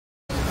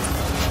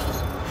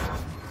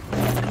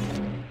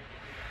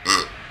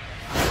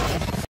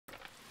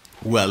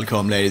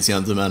Welcome, ladies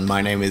and gentlemen,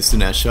 my name is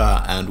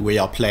Sunesha and we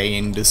are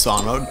playing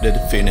Dishonored, the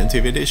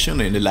definitive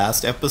edition. In the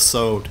last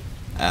episode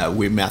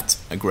we met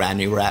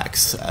Granny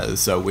Rax,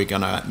 so we're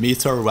gonna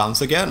meet her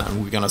once again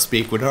and we're gonna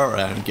speak with her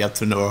and get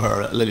to know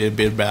her a little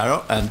bit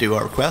better and do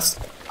our quest.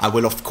 I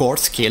will of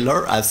course kill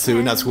her as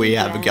soon as we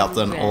have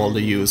gotten all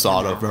the use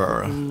out of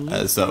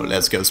her, so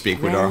let's go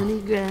speak with her.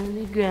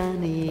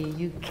 Granny,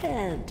 you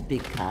can't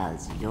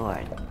because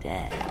you're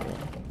dead.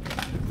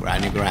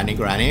 Granny.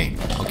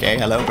 Okay,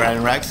 hello,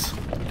 Granny Rax.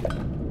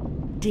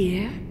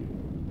 Dear?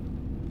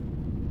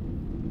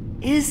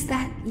 Is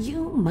that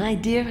you, my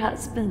dear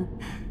husband?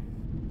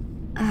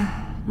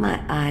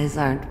 My eyes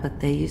aren't what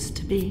they used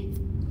to be.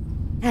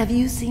 Have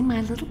you seen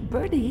my little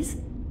birdies?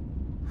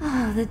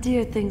 The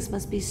dear things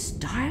must be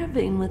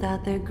starving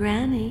without their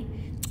granny.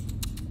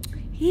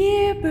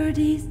 Here,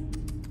 birdies.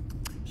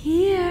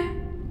 Here.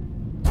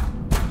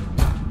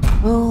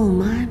 Oh,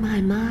 my.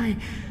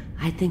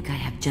 I think I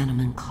have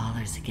gentlemen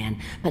callers again,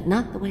 but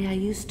not the way I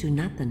used to,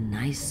 not the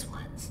nice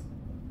ones.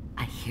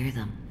 I hear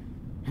them,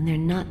 and they're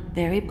not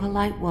very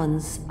polite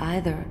ones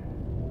either.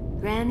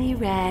 Granny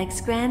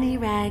Rags,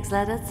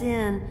 let us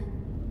in.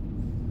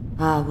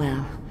 Ah,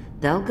 well,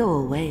 they'll go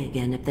away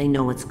again if they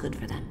know what's good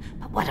for them,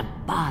 but what a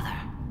bother.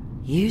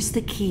 Here's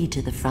the key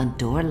to the front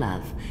door,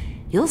 love.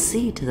 You'll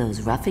see to those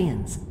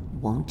ruffians,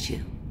 won't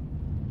you?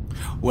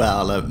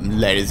 Well,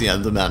 ladies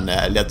and gentlemen,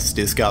 let's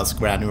discuss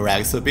Granny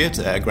Rags a bit.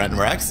 Granny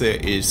Rags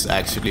is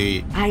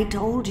actually... I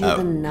told you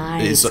the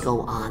knives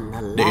go on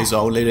the left. There's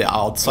only the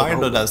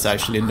outsider that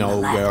actually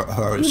know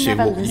where she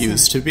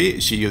used to be.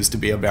 She used to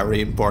be a very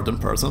important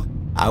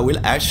person. I will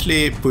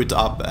actually put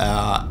up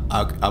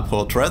a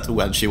portrait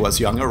when she was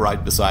younger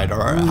right beside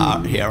her,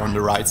 here on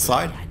the right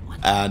side.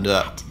 And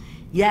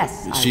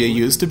yes, she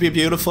used to be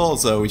beautiful,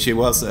 so she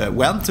was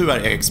went to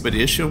an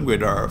expedition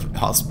with her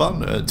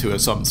husband to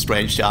some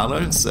strange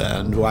challenge,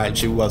 and while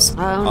she was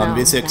on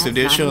this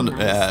expedition,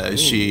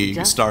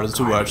 she started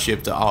to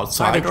worship the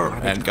outsider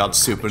and got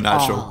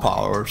supernatural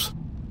powers.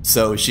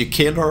 So she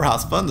killed her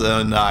husband,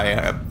 and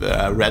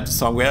I read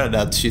somewhere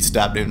that she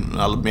stabbed him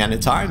many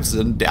times,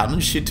 and then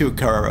she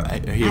took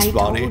his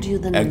body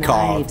and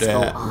carved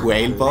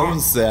whale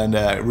bones and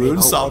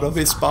runes out of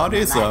his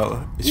body,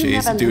 so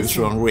she's doing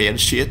some real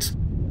shit.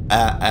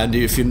 And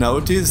if you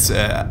notice,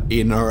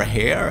 in her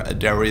hair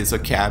there is a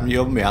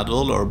cameo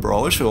medal or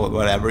brooch or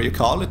whatever you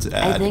call it,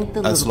 and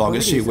as long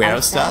as she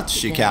wears that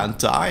she can't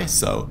die,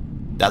 so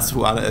that's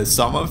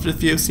some of the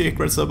few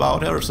secrets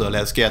about her. So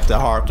let's get the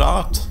heart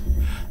out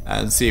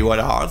and see what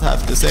the heart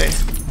has to say.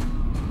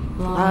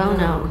 Oh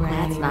no,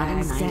 that's not a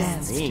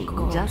nice thing,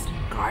 just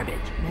garbage.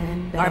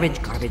 Garbage,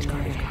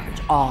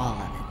 all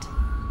of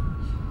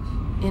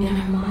it. In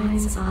her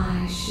mind's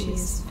eye,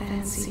 she's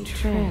fancy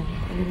trim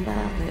and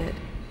velvet,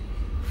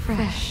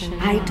 fresh and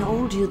I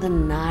told you the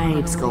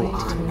knives go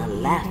on the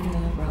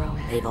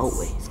left. They've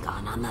always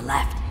gone on the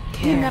left.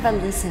 You never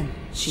listen.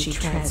 She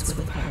treads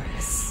with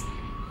purpose,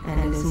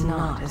 and is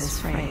not as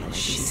frail as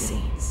she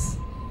seems.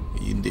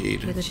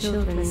 Indeed. The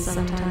children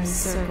sometimes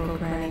circle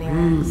Granny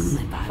Rags,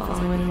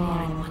 following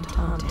along on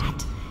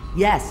taunting.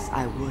 Yes,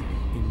 I would,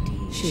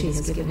 indeed. She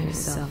has given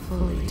herself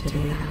fully to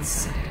the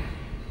outsider.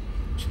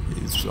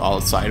 She's an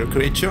outsider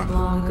creature.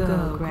 Long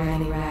ago,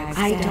 Granny Rags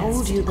I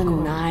told you the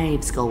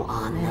knives go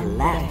on the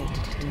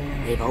left.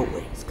 They've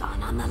always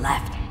gone on the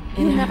left.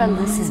 You never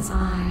listen.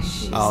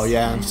 Oh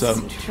yeah, so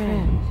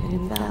trim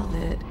in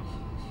velvet,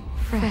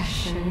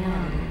 fresh and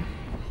young.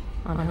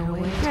 On her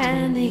way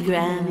Granny,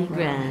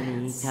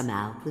 come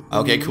out with me.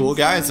 okay, cool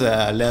guys,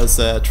 let's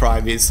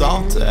try this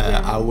out.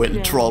 I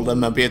will troll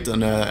them a bit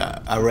and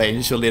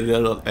arrange a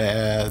little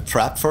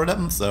trap for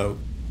them, so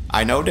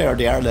I know they're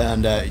there,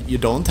 and you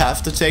don't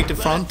have to take the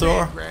front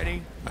door.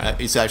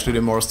 It's actually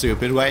the more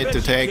stupid way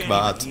to take,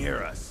 but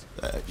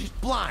she's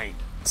blind.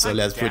 so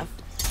let's put...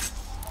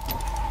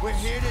 We're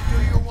here to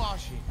do your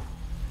washing.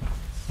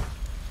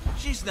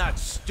 She's not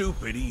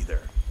stupid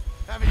either.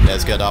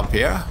 Let's get up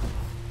here.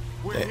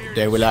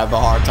 They will have a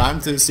hard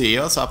time to see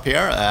us up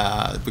here,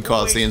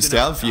 because in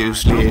stealth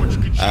usually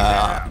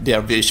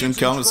their vision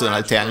comes and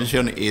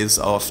attention is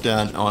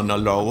often on a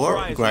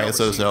lower grade,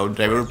 so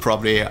they will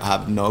probably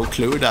have no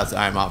clue that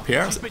I'm up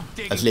here,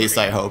 at least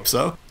I hope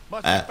so.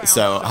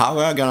 So how am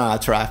I gonna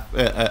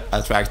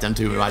attract them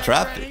to my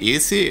trap?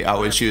 Easy, I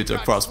will shoot a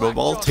crossbow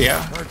bolt here,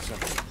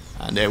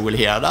 and they will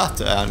hear that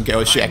and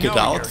go check it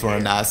out for a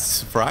nice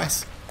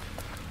surprise.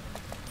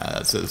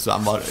 So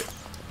somebody...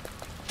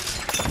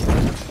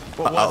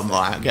 Oh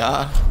my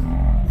god.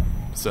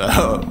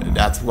 So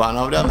that's one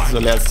of them, so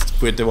let's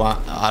put the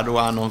other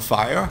one on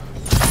fire.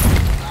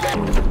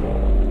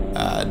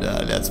 And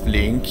let's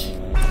blink.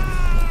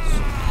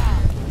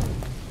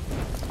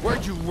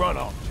 Where'd you run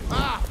off to?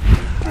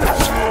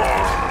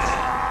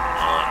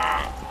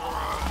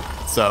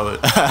 So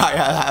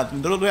I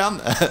handled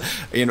them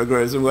in a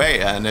gruesome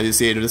way, and you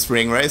see the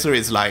spring razor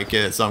is like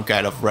some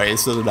kind of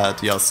razor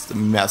that just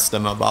mess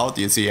them about.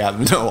 You see, I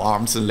have no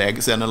arms and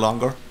legs any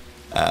longer.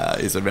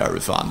 It's a very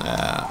fun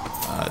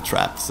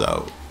trap,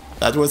 so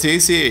that was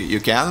easy. You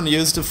can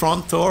use the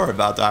front door,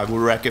 but I would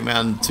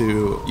recommend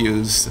to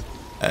use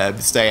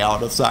stay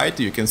out of sight.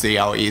 You can see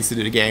how easy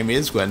the game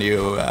is when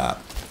you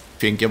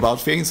think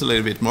about things a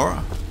little bit more.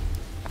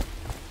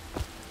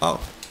 Oh,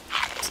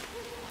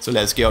 so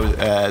let's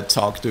go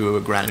talk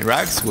to Granny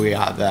Rags. We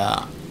have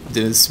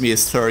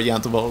dismissed her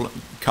gentle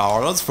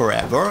Carlos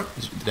forever.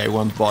 They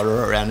won't bother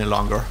her any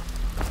longer.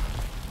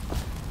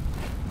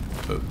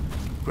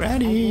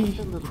 Granny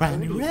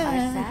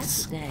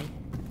Rags,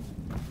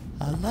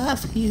 I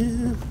love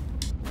you.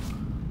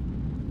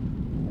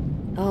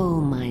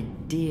 Oh, my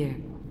dear.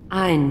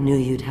 I knew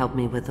you'd help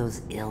me with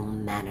those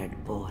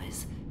ill-mannered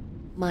boys.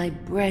 My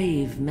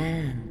brave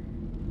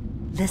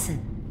man.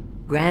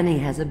 Listen, Granny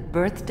has a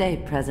birthday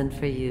present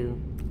for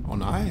you. Oh,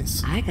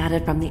 nice. I got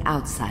it from the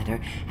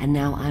outsider, and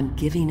now I'm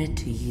giving it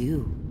to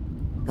you.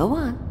 Go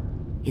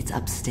on. It's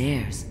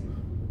upstairs.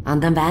 On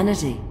the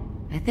vanity.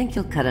 I think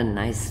you'll cut a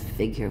nice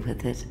figure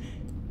with it.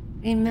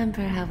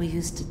 Remember how we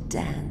used to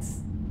dance?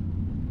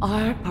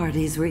 Our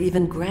parties were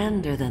even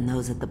grander than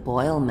those at the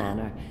Boyle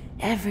Manor.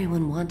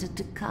 Everyone wanted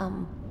to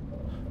come.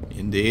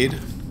 Indeed.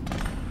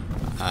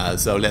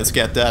 So let's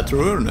get that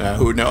rune.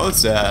 Who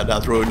knows?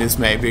 That rune is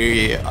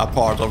maybe a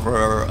part of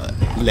her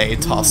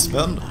late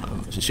husband.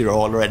 She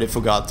already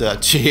forgot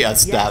that she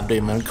has stabbed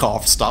him and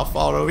carved stuff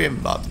out of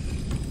him, but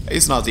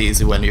it's not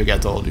easy when you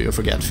get older, you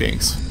forget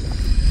things.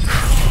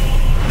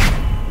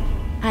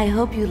 I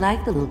hope you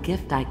like the little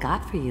gift I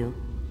got for you.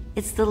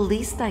 It's the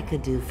least I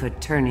could do for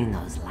turning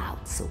those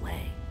louts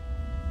away.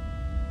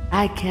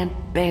 I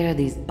can't bear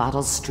these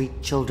Bottle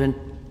Street children.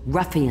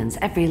 Ruffians,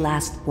 every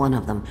last one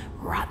of them.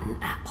 Rotten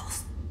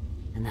apples.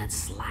 And that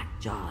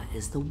slack-jaw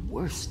is the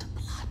worst of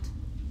the lot.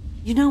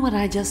 You know what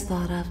I just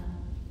thought of?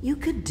 You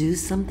could do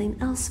something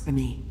else for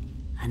me.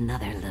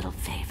 Another little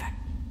favor.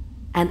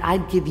 And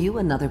I'd give you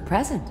another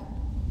present.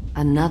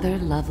 Another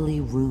lovely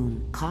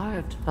rune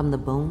carved from the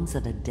bones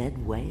of a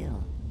dead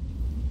whale.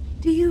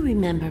 Do you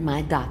remember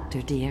my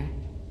doctor, dear?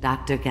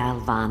 Dr.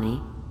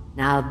 Galvani?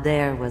 Now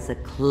there was a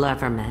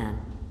clever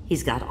man.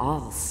 He's got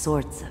all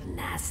sorts of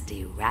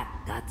nasty rat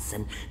guts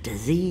and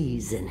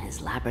disease in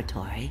his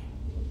laboratory.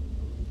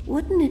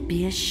 Wouldn't it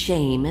be a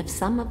shame if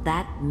some of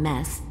that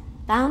mess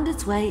found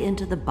its way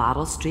into the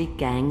Bottle Street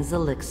Gang's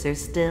elixir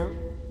still?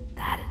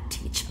 That'd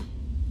teach him.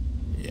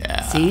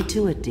 Yeah. See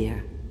to it,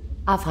 dear.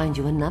 I'll find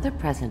you another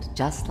present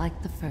just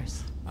like the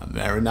first.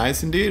 Very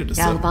nice indeed.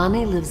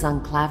 Galvani lives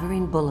on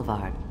Clavering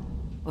Boulevard.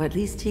 Or at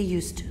least he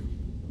used to.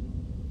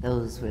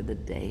 Those were the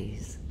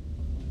days.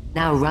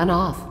 Now run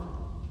off.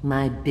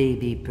 My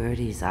baby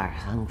birdies are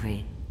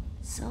hungry.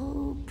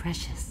 So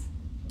precious.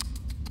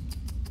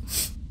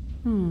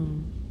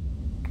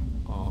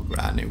 Oh,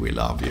 Granny, we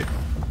love you.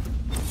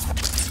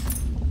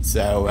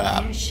 So,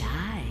 You're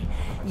shy.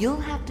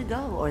 You'll have to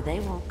go or they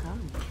won't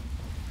come.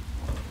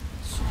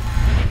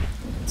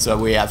 So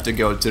we have to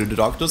go to the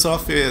doctor's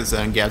office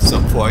and get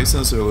some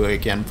poison so we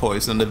can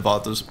poison the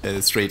Bottle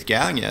Street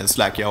Gang. It's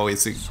like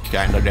always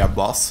kind of their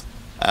boss.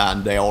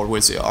 And they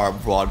always are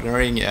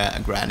bothering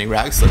Granny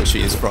Rags, so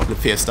she's probably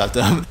pissed at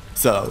them.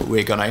 So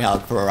we're gonna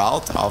help her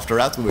out. After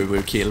that we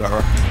will kill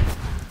her.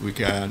 We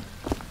can...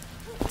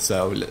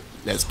 So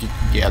let's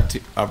get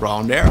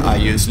around there. I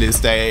usually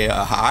stay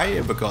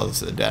high because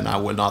then I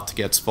will not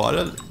get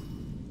spotted.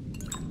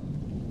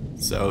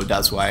 So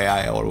that's why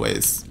I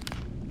always...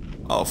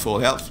 Oh, full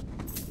health.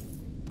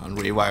 And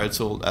rewire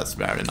tool, that's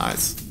very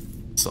nice.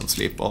 Some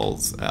sleep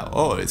balls.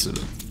 Oh, it's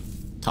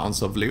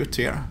tons of loot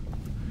here.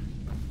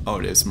 Oh,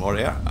 there's more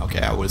there.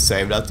 Okay, I will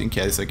save that in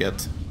case I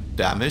get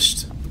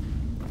damaged.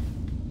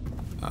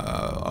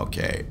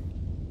 Okay,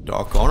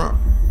 dark corner.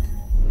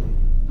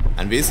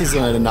 And this is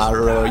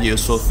another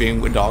useful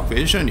thing with dark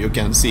vision. You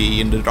can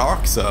see in the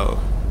dark, so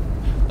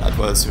that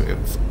was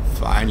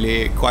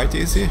finally quite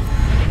easy.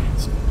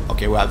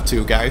 Okay, we have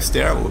two guys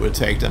there. We will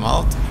take them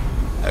out.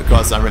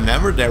 Because I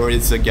remember there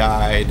is a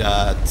guy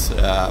that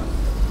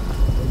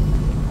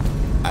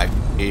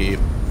actually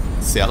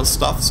sells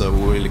stuff, so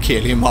we will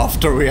kill him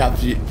after we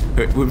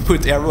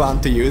put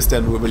everyone to use,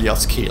 then we will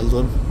just kill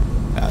them.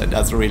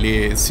 That's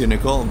really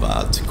cynical,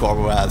 but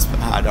Corvo has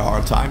had a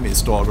hard time.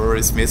 His daughter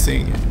is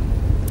missing.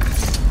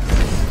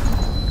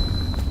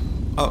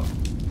 Oh.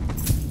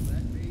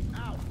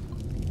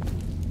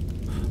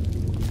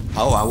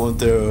 Oh, I want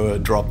to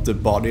drop the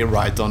body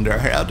right on their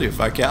head if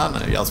I can,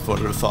 just for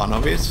the fun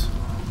of it.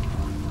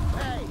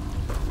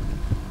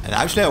 And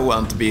actually I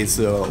want to be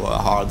so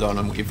hard on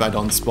them. If I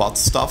don't spot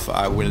stuff,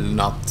 I will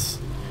not...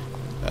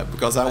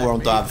 because I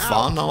want to have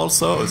fun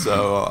also,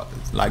 so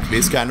like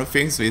these kind of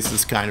things, this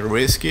is kind of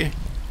risky.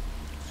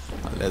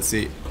 Let's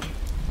see.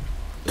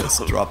 Let's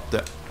drop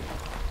the...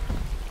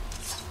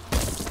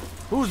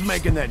 Who's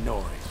making that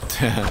noise?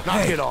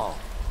 Knock it off.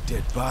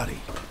 Dead body.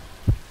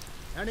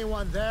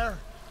 Anyone there?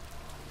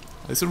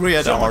 It's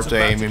really hard to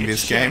aim in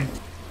this game.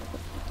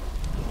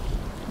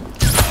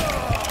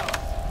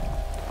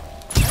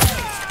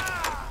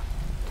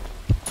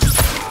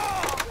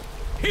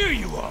 Here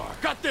you are!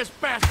 Got this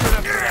bastard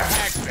up there,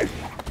 Hackman!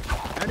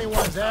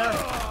 Anyone there?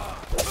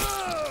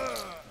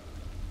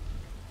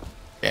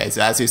 Yes,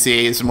 as you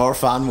see, it's more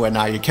fun when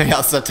I can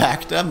just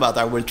attack them, but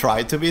I will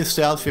try to be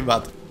stealthy,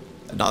 but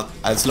not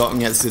as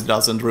long as it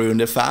doesn't ruin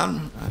the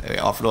fun.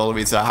 After all,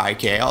 it's a high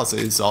chaos,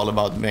 it's all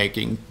about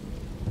making...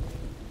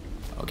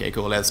 Okay,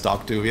 cool, let's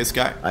talk to this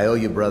guy. I owe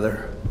you,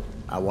 brother.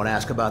 I want to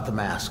ask about the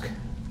mask.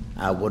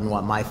 I wouldn't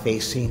want my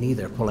face seen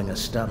either, pulling a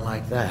stunt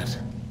like that.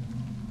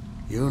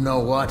 You know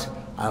what?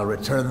 I'll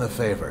return the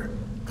favor.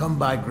 Come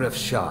by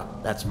Griff's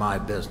shop. That's my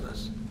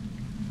business.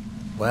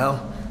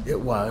 Well, it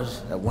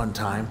was at one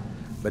time,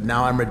 but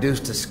now I'm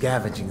reduced to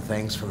scavenging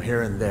things from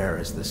here and there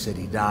as the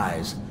city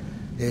dies.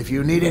 If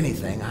you need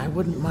anything, I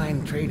wouldn't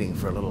mind trading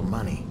for a little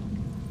money.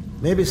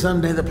 Maybe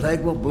someday the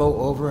plague will blow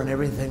over and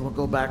everything will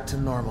go back to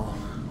normal.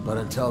 But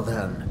until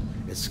then,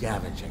 it's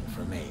scavenging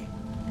for me.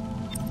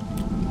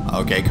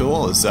 Okay,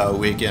 cool. So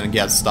we can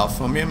get stuff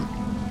from him.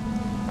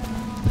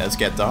 Let's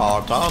get the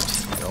heart out.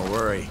 Don't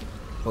worry.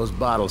 Those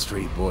Bottle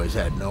Street boys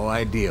had no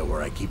idea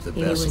where I keep the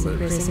He best was in loot.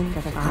 prison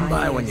for 5 Come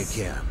by years, when you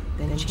can.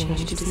 then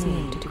changed his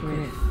name to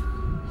Griff.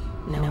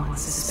 No one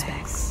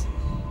suspects.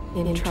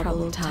 In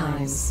troubled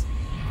times,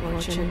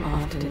 fortune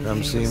often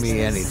Come see favors me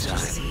those anytime.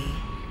 who see.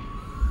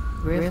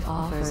 Griff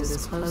offers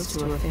as close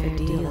to a fair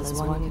deal as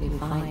one can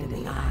find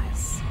in the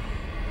Isles.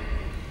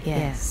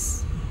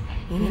 Yes,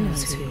 he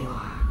knows who you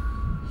are,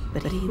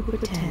 but he would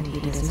pretend he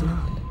does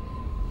not.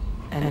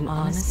 An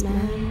honest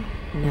man?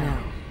 No.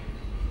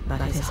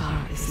 But his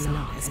heart is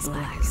not as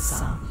black as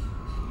some.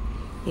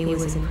 He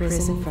was in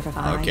prison for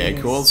 5 Okay,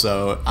 years. cool.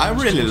 So I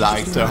really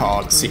like the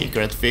hard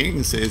secret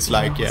things. It's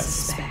like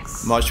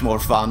much more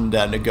fun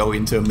than to go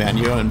into a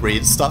menu and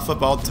read stuff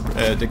about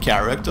the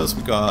characters,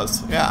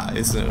 because yeah,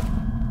 it's a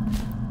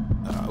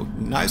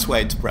nice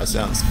way to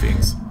present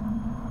things.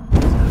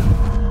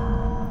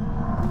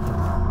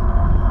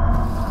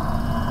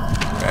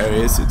 Where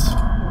is it?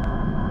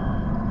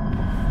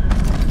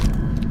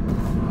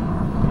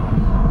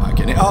 I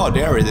can. Oh,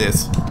 there it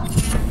is.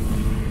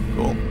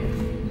 Cool.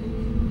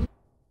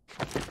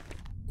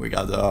 We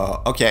got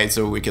okay,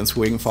 so we can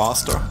swing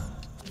faster.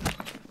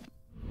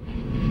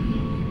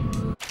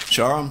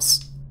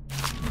 Charms.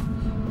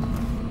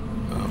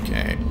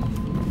 Okay.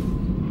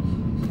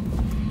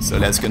 So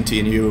let's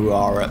continue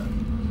our...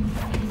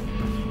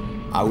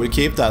 I will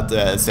keep that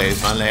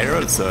salesman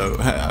later, so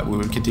we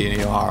will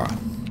continue our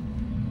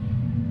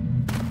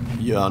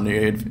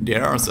journey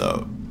there,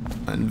 so...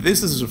 And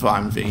this is a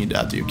fun thing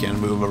that you can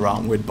move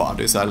around with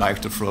bodies. I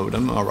like to throw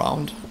them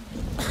around.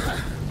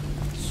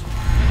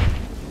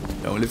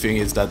 The only thing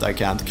is that I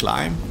can't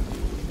climb.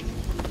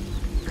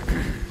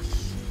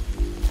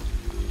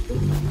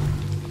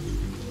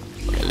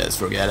 Okay, let's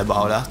forget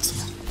about that.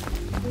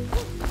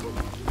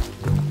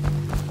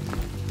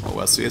 Oh,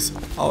 what's this?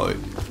 Oh,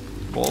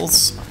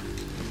 balls.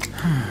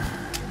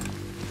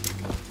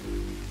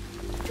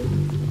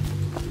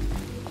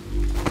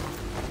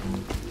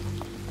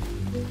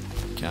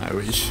 Can I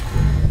reach?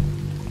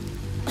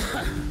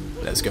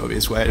 Let's go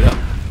this way then.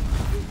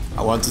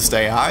 I want to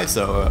stay high,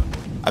 so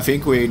I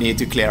think we need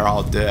to clear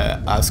out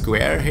a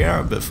square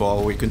here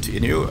before we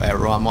continue.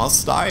 Everyone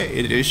must die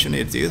edition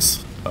it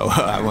is. So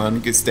I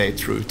want to stay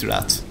true to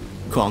that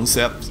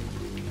concept.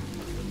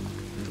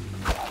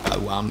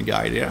 One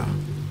guy there.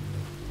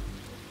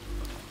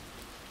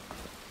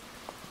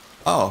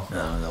 Oh.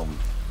 No,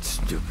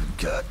 stupid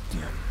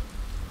goddamn.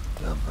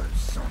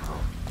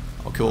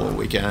 Oh, cool.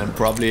 We can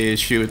probably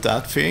shoot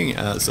that thing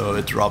so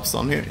it drops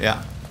on here.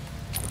 Yeah.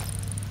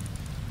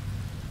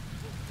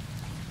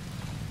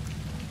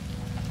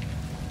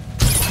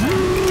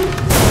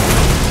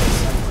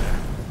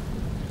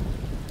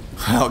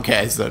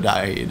 Okay, so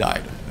he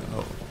died.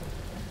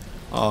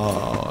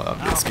 Oh,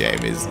 this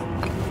game is...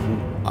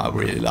 I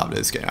really love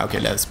this game. Okay,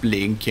 let's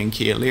blink and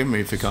kill him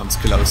if he comes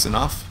close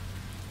enough.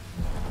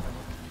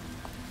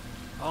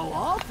 Oh,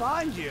 I'll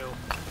find you.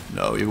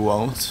 No, you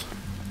won't.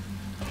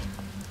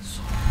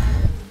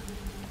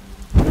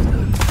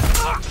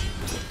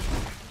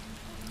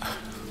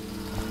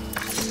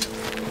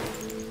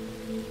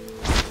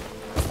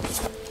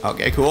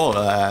 Okay, cool.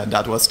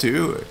 That was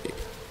 2.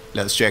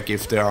 Let's check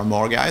if there are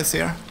more guys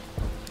here.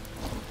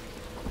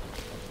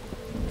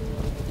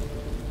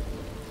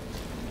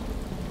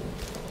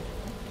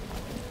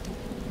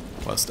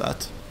 What's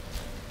that?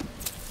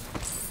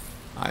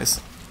 Nice.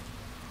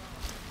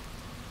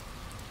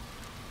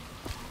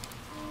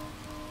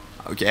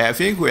 Okay, I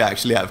think we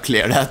actually have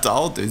cleared that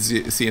out.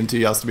 It seemed to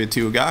just be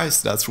 2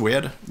 guys. That's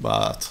weird,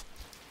 but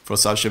for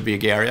such a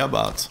big area,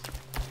 but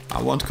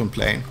I won't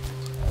complain.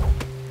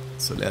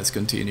 So let's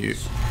continue.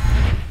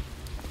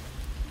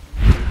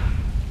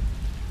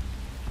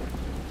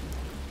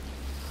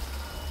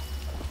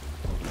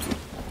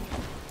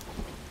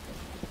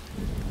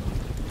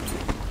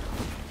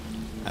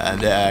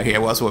 And here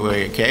was where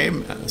we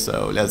came,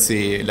 so let's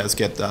see, let's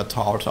get that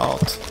heart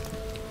out.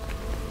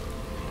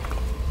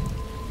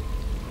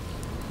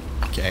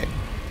 Okay.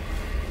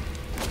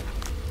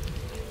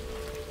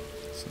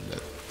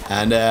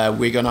 And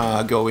we're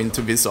gonna go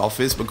into this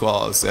office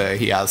because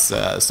he has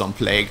some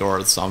plague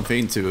or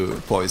something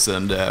to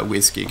poison the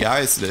whiskey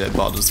guys, the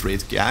Bottle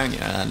Street gang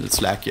and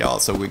Slack, yeah.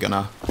 So we're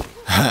gonna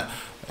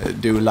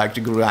do like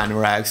the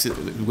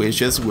Granarax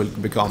wishes will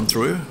become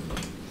true.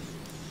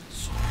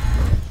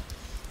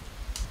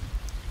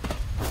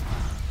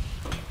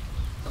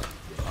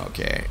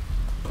 Okay.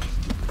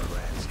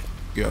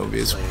 Go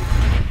this way.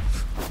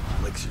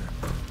 Elixir.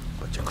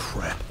 Bunch of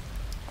crap.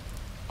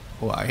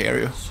 Oh, I hear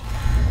you.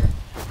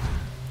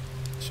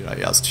 Should I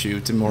just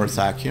shoot him or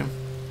attack him?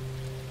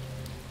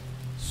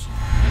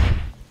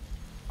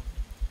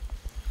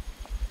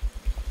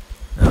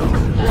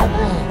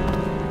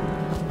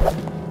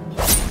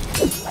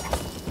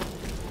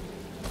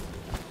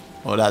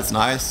 Oh, that's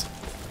nice.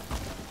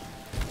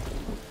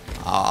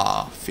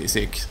 Ah,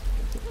 physics.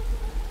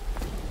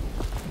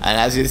 And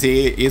as you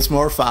see, it's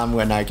more fun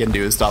when I can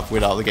do stuff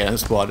without getting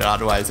spotted,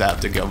 otherwise I have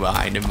to go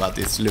behind him, but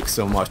it looks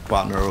so much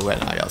funner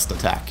when I just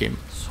attack him.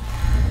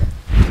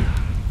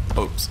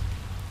 Oops.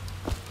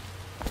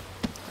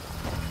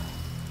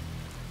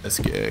 Let's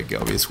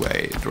go this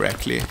way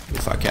directly,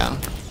 if I can.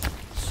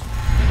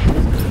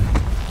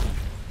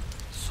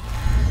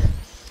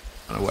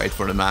 I'm gonna wait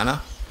for the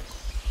mana.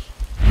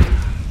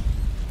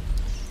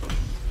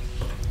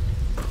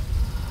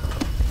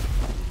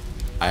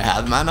 I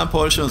had mana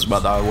potions,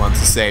 but I want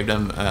to save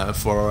them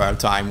for a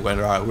time when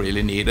I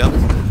really need them.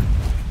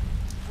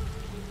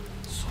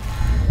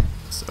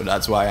 So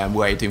that's why I'm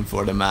waiting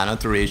for the mana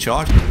to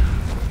recharge.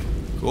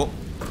 Cool.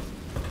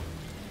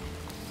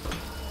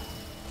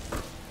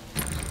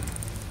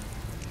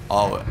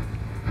 Oh.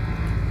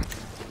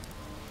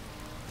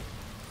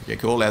 Okay,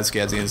 cool. Let's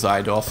get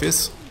inside the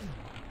office.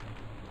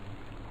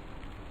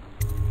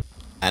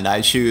 And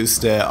I choose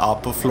the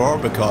upper floor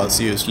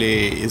because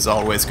usually it's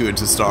always good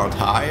to start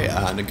high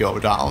and go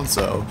down,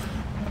 so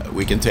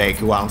we can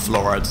take one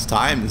floor at a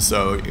time.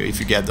 So if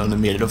you get on the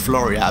middle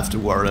floor, you have to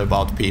worry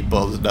about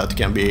people that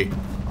can be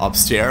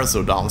upstairs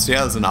or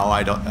downstairs. And now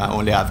I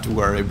only have to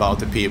worry about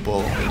the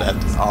people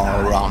that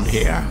are around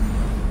here.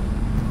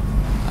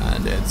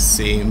 And it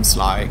seems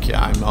like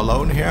I'm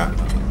alone here.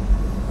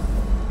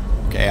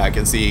 Okay, I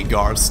can see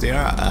guards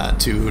there,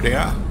 2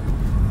 there.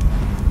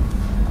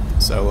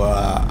 So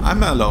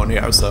I'm alone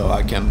here, so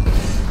I can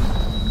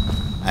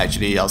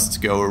actually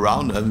just go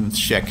around and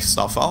check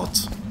stuff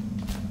out.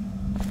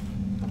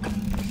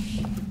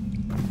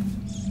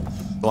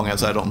 As long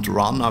as I don't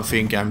run, I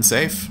think I'm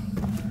safe.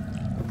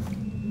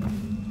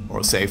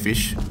 Or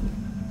safe-ish.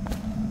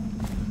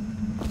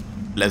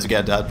 Let's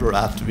get that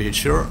rat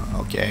feature.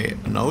 Okay,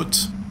 a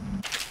note.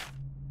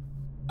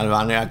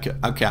 And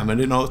a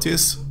comedy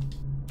notice.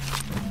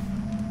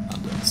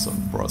 And then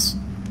some pros.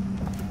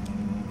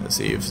 Let's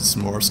see if there's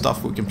more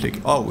stuff we can pick.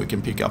 Oh, we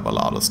can pick up a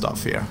lot of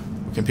stuff here.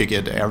 We can pick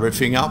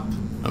everything up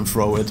and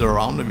throw it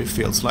around if it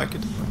feels like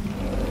it.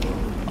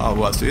 Oh,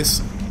 what's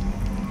this?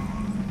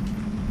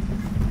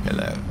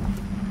 Hello.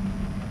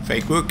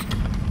 Fake book.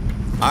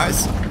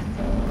 Nice.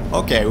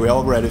 Okay, we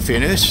already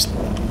finished.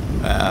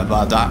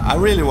 But I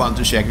really want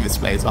to check this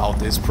place out.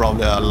 There's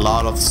probably a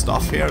lot of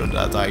stuff here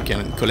that I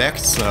can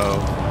collect, so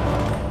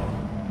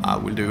I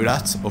will do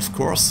that, of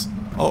course.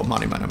 Oh,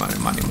 money, money, money,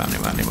 money, money,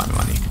 money, money,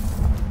 money.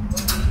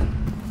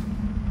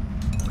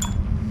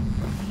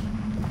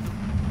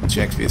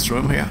 Check this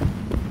room here.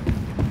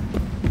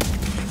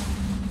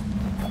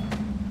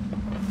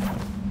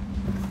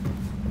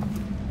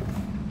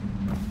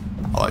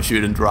 Oh, I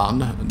shouldn't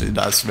run.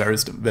 That's very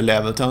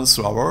militant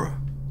slower.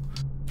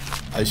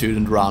 I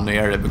shouldn't run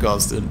here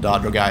because the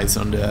other guys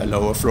on the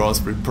lower floors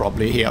will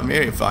probably hear me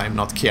if I'm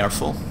not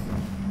careful.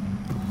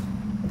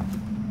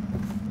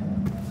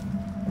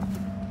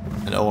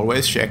 And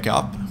always check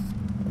up.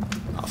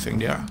 Nothing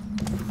there.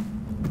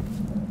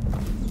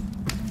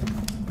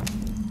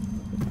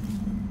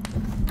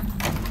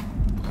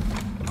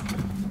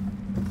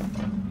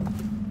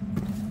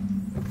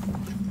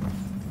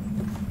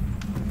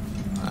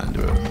 And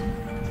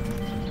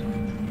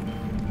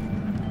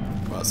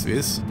what's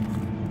this?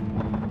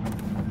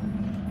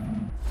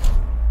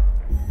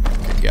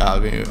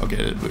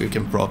 Okay, we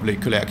can probably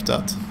collect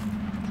that.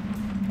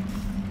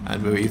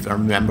 And if I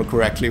remember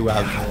correctly, we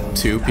have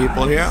 2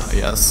 people here.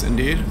 Yes,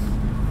 indeed.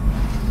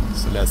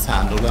 So let's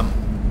handle them.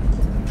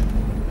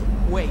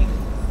 Wait,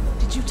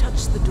 did you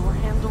touch the door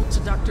handle to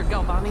Dr.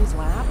 Galvani's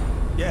lab?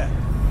 Yeah,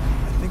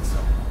 I think so.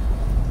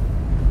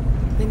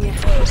 Then you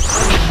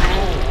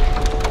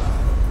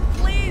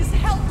Please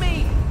help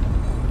me!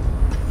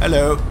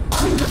 Hello.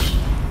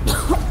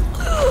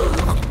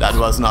 That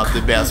was not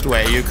the best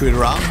way you could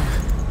run.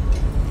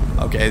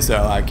 Okay,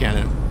 so I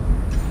can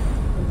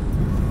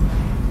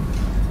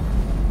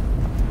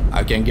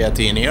get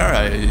in here.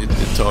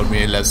 It told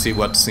me, let's see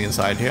what's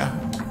inside here.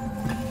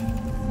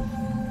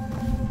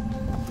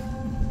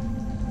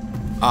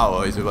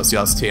 Oh, it was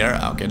just here.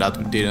 Okay,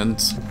 that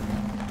didn't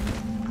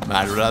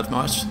matter that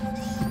much.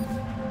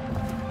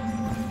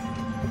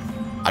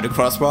 The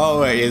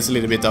crossbow is a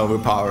little bit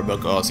overpowered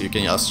because you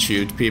can just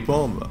shoot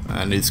people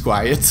and it's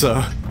quiet.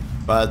 So,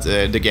 but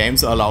the game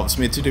allows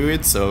me to do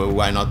it, so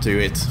why not do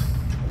it?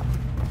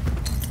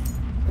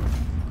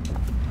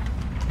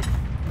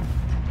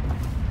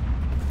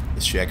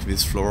 Check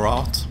this floor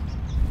out.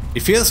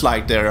 It feels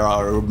like there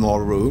are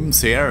more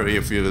rooms here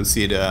if you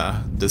see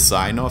the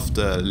design of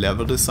the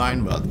level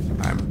design, but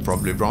I'm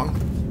probably wrong.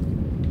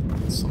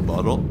 Some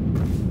bottle.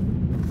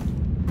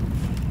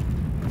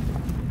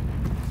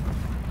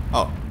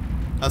 Oh,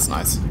 that's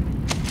nice.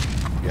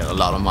 Get a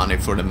lot of money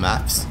for the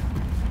maps.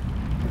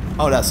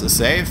 Oh, that's a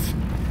safe.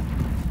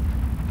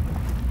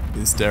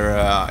 Is there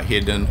a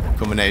hidden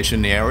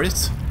combination near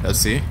it? Let's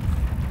see.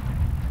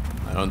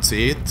 I don't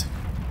see it.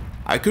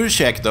 I could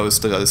check those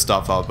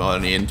stuff up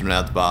on the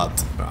internet,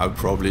 but I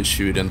probably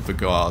shouldn't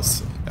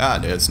because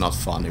it's not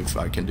fun if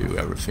I can do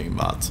everything,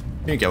 but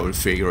I think I will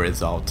figure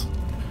it out.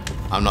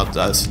 I'm not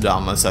as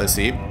dumb as I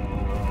seem.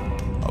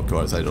 Of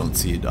course I don't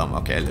see dumb.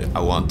 Okay, I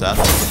want that.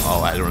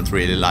 Oh, I don't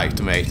really like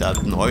to make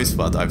that noise,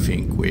 but I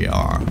think we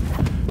are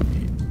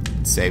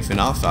safe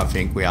enough. I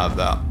think we have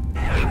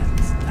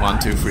 1,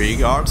 2, 3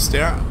 guards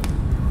there.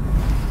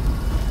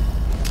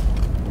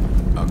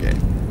 Okay.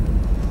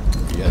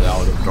 Get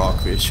out of dark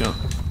vision.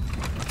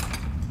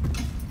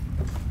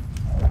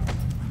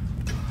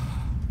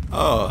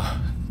 Oh.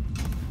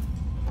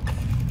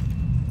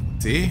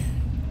 See?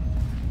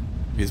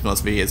 This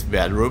must be his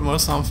bedroom or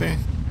something.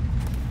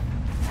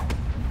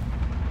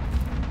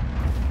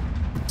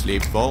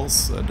 Sleep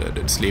balls,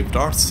 the sleep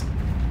darts.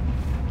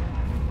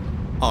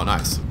 Oh,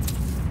 nice.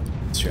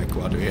 Let's check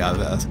what we have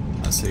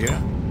as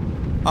here.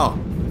 Oh,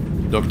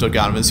 Dr.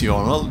 Galvan's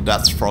journal,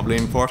 that's probably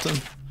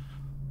important.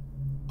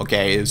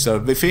 Okay, so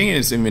the thing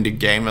is in the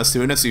game, as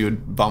soon as you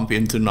bump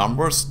into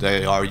numbers,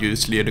 they are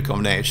usually the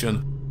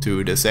combination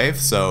to the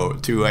safe. So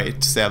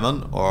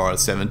 287 or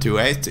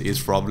 728 is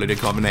probably the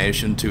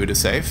combination to the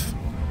safe.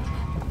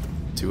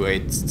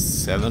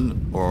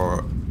 287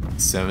 or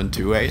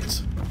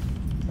 728.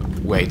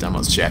 Wait, I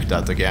must check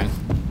that again.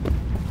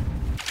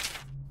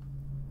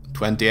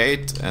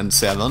 28 and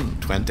 7,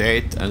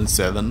 28 and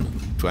 7,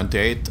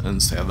 28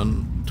 and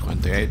 7.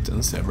 28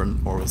 and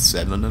 7 or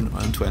 7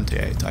 and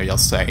 28. I'm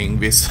just saying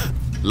this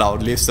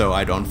loudly so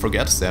I don't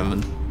forget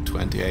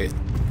 728.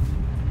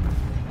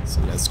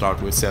 So let's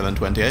start with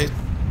 728.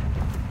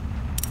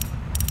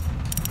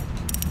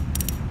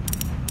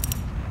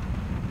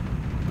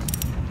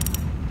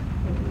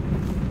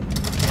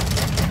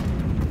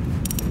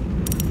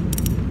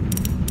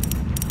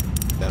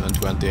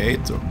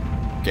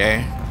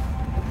 Okay.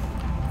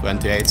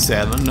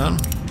 28-7 then.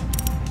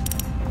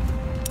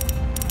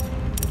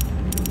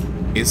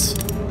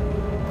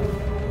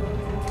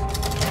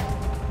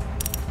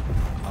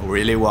 I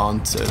really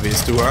want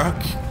this to work,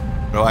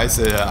 otherwise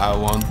I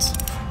won't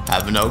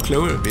have no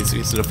clue. This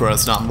is the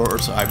first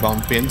numbers I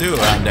bump into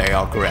and they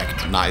are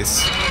correct.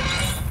 Nice.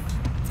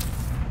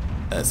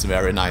 That's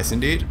very nice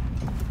indeed.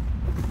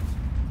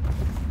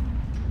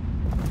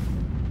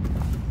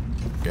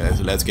 Okay,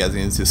 so let's get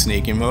into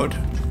sneaking mode.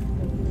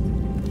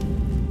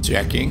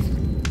 Checking.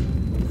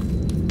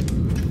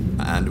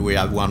 And we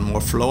have one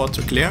more floor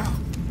to clear.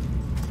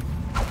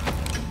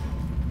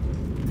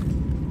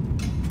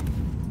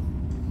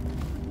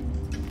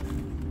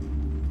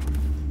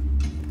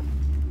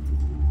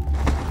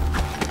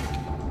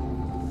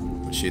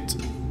 Shit.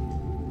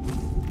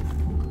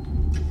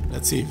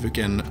 Let's see if we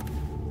can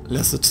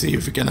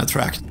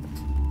attract.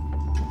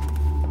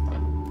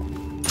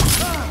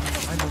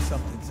 I know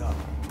something's up.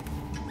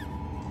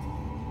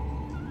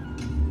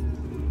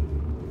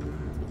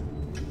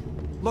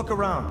 Look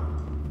around.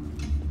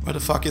 What the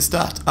fuck is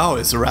that? Oh,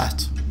 it's a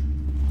rat.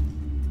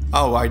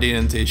 Oh, why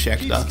didn't he check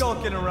that? Keep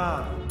skulking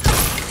around.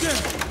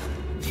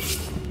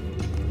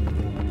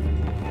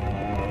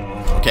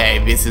 Okay,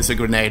 this is a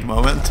grenade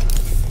moment.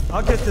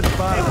 I'll get to the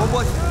bottom. What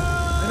was it?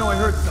 I know I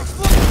heard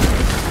something.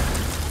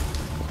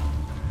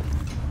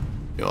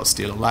 You're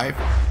still alive.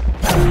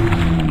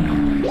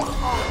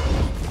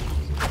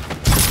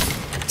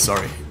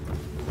 Sorry.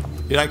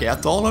 Did I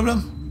get all of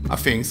them? I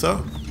think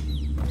so.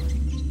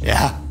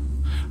 Yeah.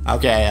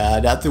 Okay,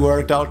 that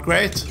worked out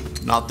great.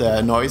 Not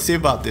noisy,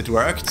 but it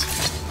worked.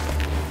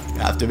 You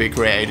have to be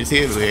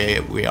creative.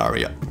 We are...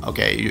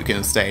 Okay, you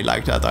can stay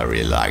like that. I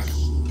really like.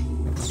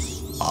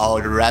 Oh,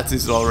 the rat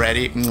is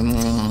already...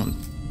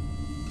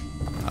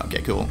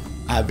 Okay, cool.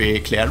 Have we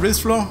cleared this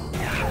floor?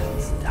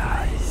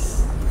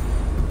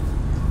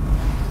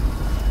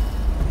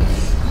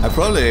 I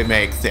probably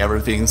make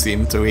everything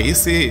seem too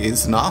easy.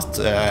 It's not.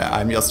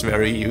 I'm just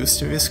very used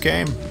to this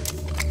game.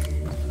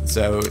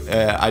 So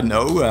I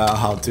know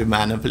how to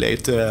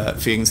manipulate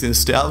things in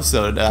stealth,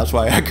 so that's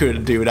why I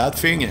couldn't do that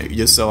thing.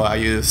 Just so I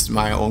used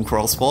my own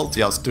crossbow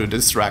just to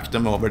distract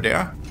them over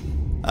there.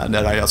 And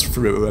then I just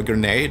threw a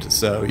grenade.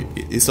 So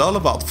it's all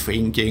about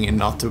thinking and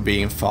not to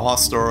being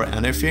fast or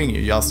anything.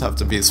 You just have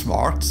to be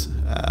smart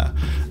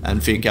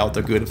and think out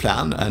a good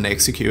plan and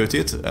execute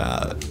it.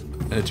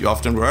 It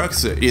often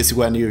works. It's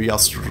when you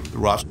just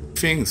rush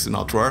things,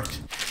 not work.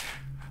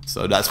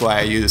 So that's why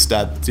I used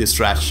that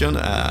distraction,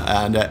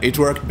 and it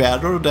worked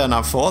better than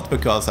I thought,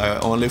 because I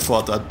only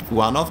thought that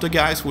one of the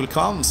guys will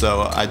come.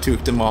 So I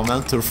took the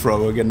moment to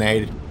throw a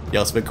grenade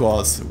just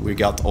because we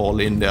got all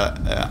in the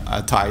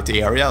a tight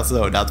area.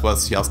 So that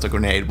was just a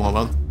grenade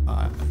moment.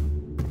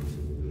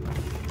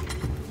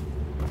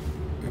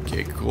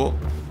 Okay, cool.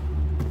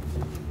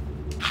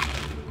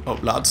 Oh,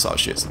 blood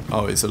sausages.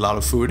 Oh, it's a lot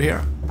of food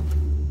here.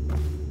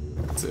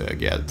 Let's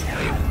get...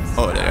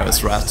 Oh,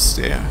 there's rats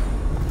there.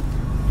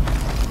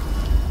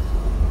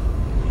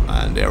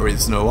 And there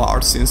is no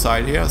hearts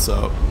inside here,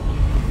 so...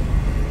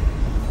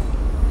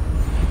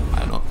 I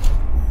don't know.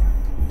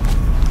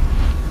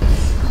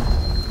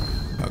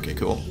 Okay,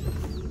 cool.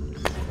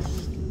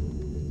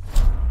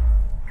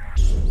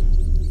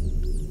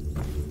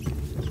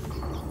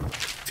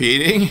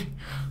 Feeding?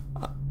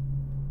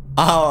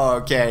 Oh,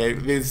 okay.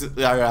 This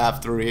I have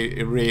to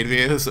read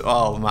this.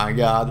 Oh my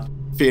god.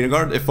 Feeding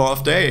on the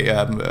 4th day.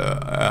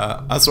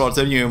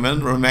 Assaulted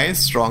human remains,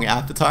 strong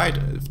appetite.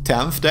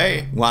 10th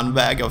day. 1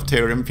 bag of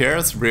Tyrian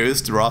pears,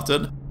 bruised,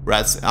 rotted.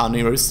 Rats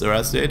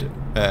uninterested.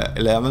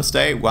 11th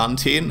day. 1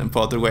 tin,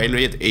 potted whale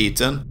meat,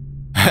 eaten.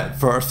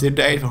 13th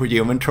day for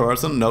human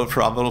person. No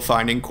trouble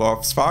finding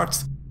corpse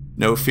parts.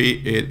 No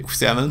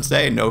 7th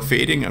day. No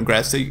feeding.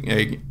 Aggressive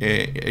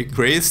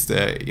increased.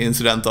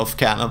 Incident of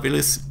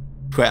cannibalism.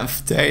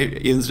 12th day,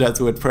 incident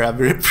with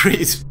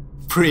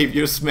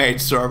previous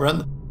maid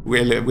servant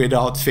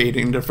without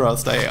feeding the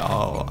 1st day.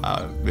 Oh,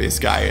 this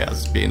guy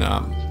has been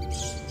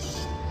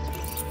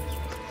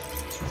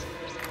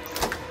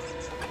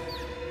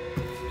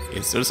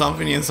Is there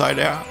something inside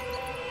there?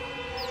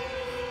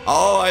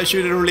 Oh, I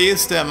should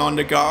release them on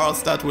the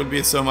guards. That would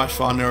be so much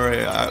funner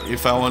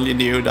if I only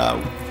knew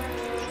that.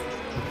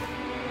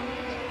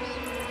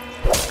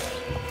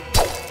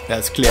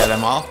 Let's clear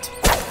them out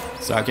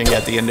so I can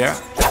get in there.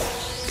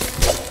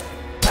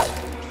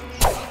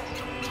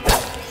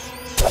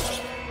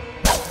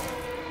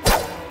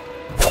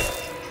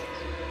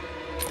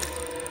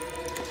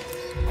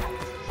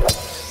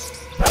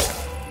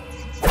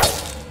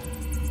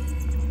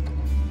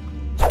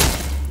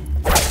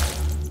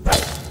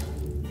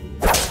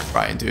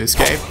 Trying to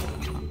escape.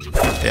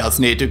 They just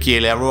need to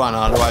kill everyone,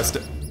 otherwise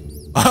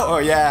Oh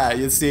yeah,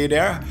 you see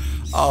there?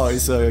 Oh,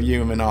 it's a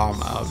human arm.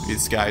 Oh,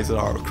 these guys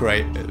are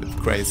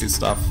crazy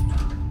stuff.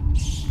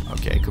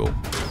 Okay, cool.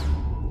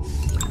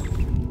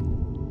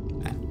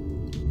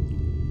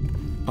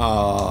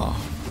 Oh,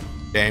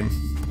 game.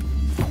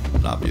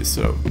 Love you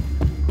so.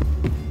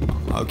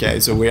 Okay,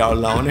 so we are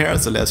alone here,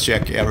 so let's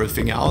check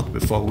everything out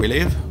before we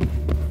leave.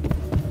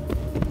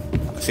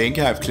 I think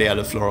I've cleared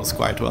the floors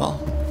quite well.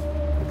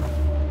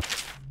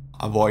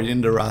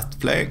 Avoiding the rat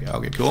plague.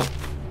 Okay, cool.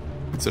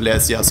 So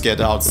let's just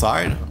get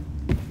outside.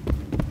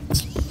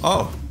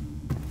 Oh,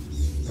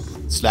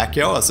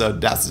 Slackyo. So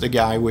that's the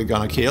guy we're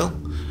gonna kill.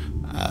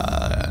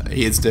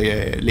 He's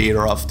the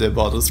leader of the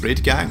Bottle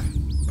Street gang.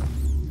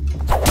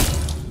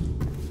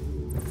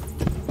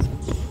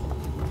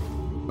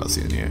 What's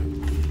in here?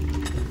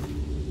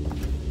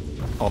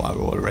 Oh, I've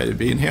already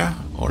been here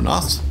or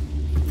not?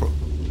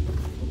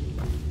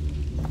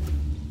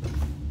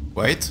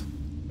 Wait,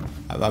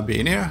 have I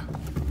been here?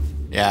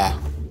 Yeah,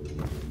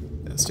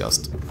 let's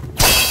just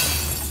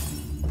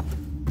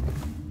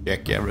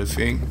check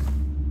everything.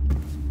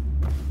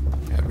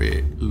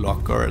 Every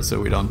locker so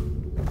we don't...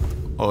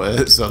 Oh,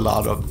 it's a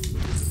lot of...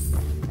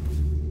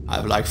 I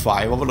have like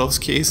 5 of those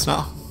keys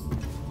now.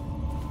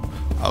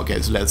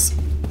 Okay, so let's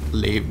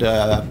leave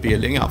the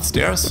building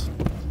upstairs.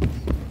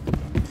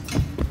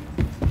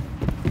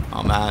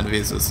 Oh man,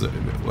 this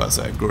was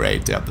a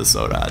great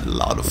episode. I had a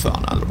lot of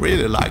fun. I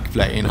really like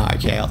playing High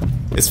Chaos.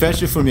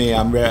 Especially for me,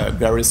 I'm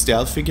very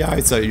stealthy guy,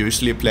 so I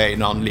usually play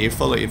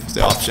non-lethal if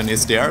the option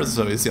is there,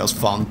 so it's just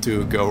fun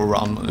to go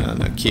around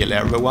and kill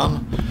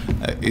everyone.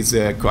 It's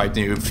a quite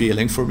new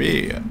feeling for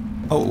me.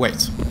 Oh,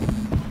 wait.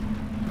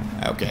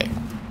 Okay.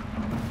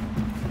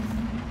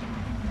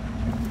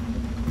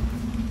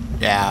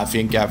 Yeah, I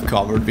think I've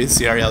covered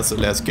this area, so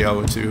let's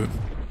go to...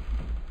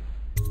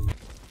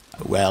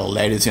 Well,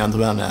 ladies and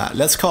gentlemen,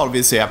 let's call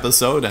this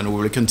episode and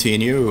we will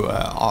continue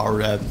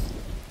our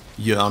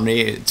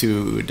journey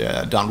to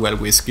the Dunwell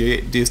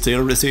Whiskey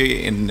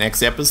Distillery in the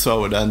next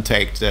episode and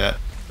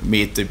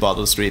meet the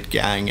Bottle Street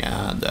gang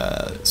and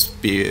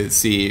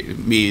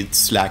meet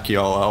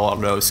Slackyo, all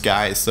those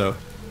guys. So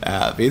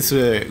this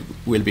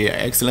will be an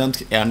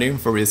excellent ending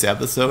for this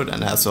episode,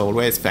 and as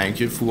always, thank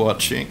you for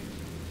watching.